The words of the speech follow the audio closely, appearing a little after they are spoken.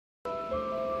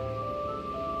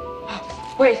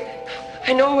Wait,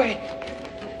 I know a way.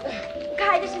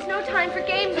 Kai, this is no time for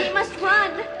games. We must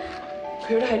run.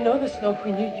 Gerda, I know the Snow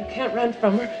Queen. You can't run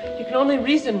from her. You can only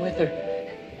reason with her.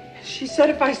 She said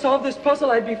if I solved this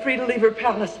puzzle, I'd be free to leave her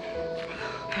palace.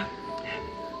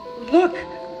 Look,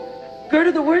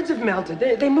 Gerda, the words have melted.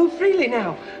 They move freely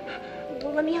now.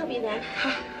 Well, let me help you then.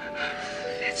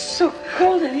 It's so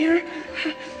cold in here.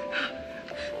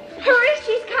 Hurry,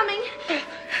 she's coming.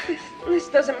 This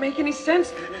doesn't make any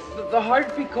sense. The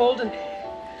heart be cold and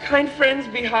kind friends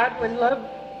be hot when love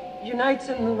unites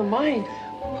in the mind.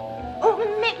 Oh,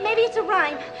 maybe it's a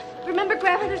rhyme. Remember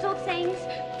grandmother's old sayings?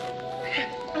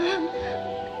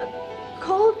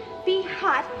 Cold be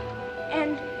hot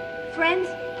and friends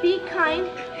be kind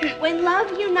when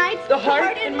love unites the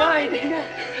heart and mind.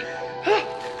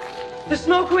 The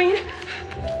Snow Queen.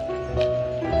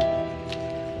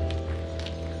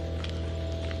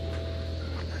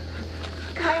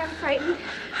 Kai, I'm frightened.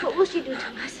 What will she do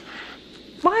to us?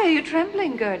 Why are you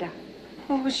trembling, Gerda?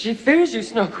 Oh, she fears you,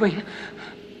 Snow Queen.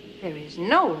 There is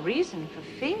no reason for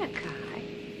fear, Kai.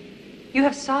 You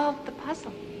have solved the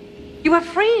puzzle. You are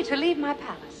free to leave my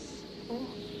palace.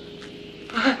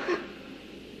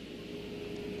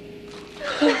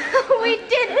 We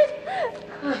did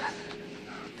it!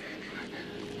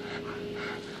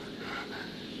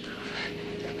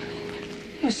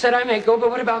 You said I may go, but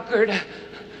what about Gerda?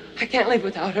 I can't live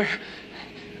without her.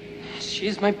 She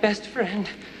is my best friend.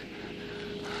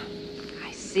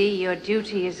 I see your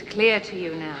duty is clear to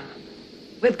you now.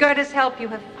 With Gerda's help, you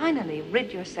have finally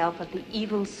rid yourself of the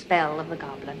evil spell of the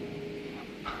goblin.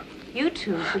 You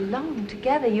two belong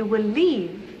together. You will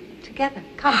leave together.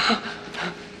 Come.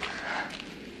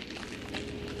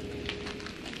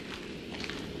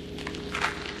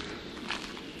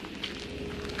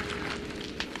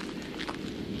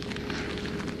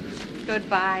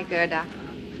 Goodbye, Gerda.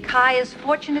 Kai is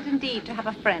fortunate indeed to have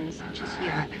a friend such as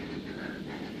you.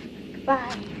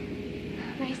 Goodbye.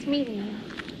 Nice meeting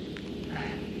you.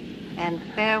 And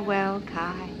farewell,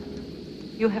 Kai.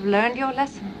 You have learned your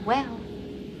lesson well.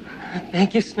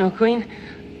 Thank you, Snow Queen.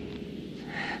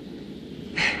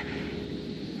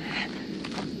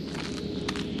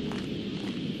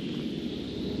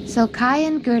 So Kai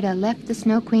and Gerda left the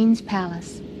Snow Queen's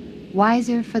palace,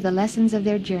 wiser for the lessons of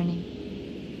their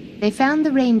journey. They found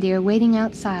the reindeer waiting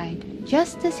outside,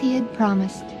 just as he had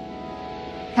promised.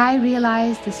 Kai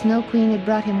realized the Snow Queen had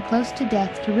brought him close to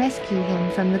death to rescue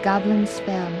him from the goblin's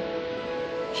spell.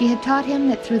 She had taught him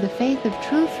that through the faith of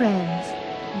true friends,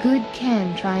 good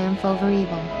can triumph over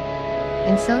evil.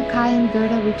 And so Kai and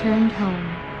Gerda returned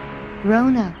home,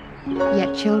 grown up,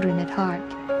 yet children at heart.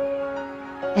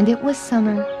 And it was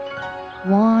summer,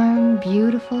 warm,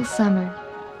 beautiful summer.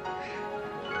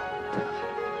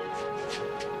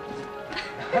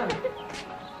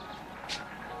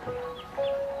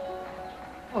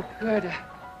 Oh, Gerda,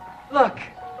 look.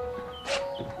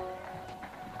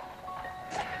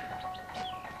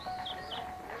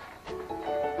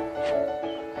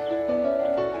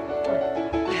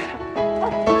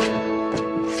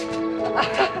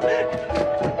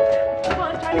 Come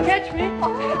on, try to catch me.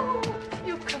 Oh,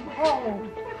 You come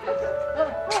home.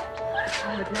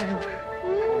 Oh, damn.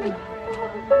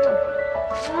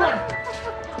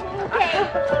 okay.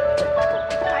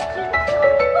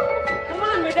 Come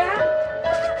on, madame.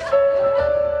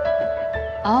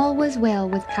 All was well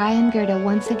with Kai and Gerda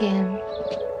once again.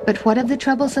 But what of the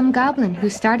troublesome goblin who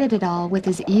started it all with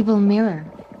his evil mirror?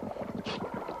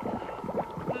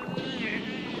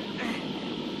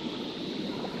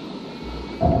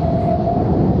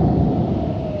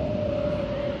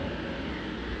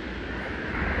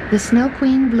 The Snow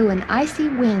Queen blew an icy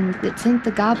wind that sent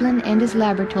the goblin and his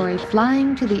laboratory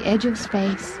flying to the edge of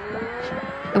space.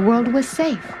 The world was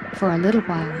safe for a little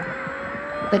while.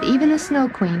 But even a Snow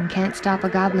Queen can't stop a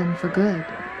goblin for good.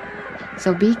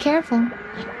 So be careful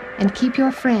and keep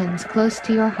your friends close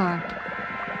to your heart,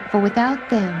 for without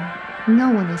them, no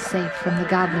one is safe from the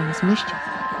goblin's mischief.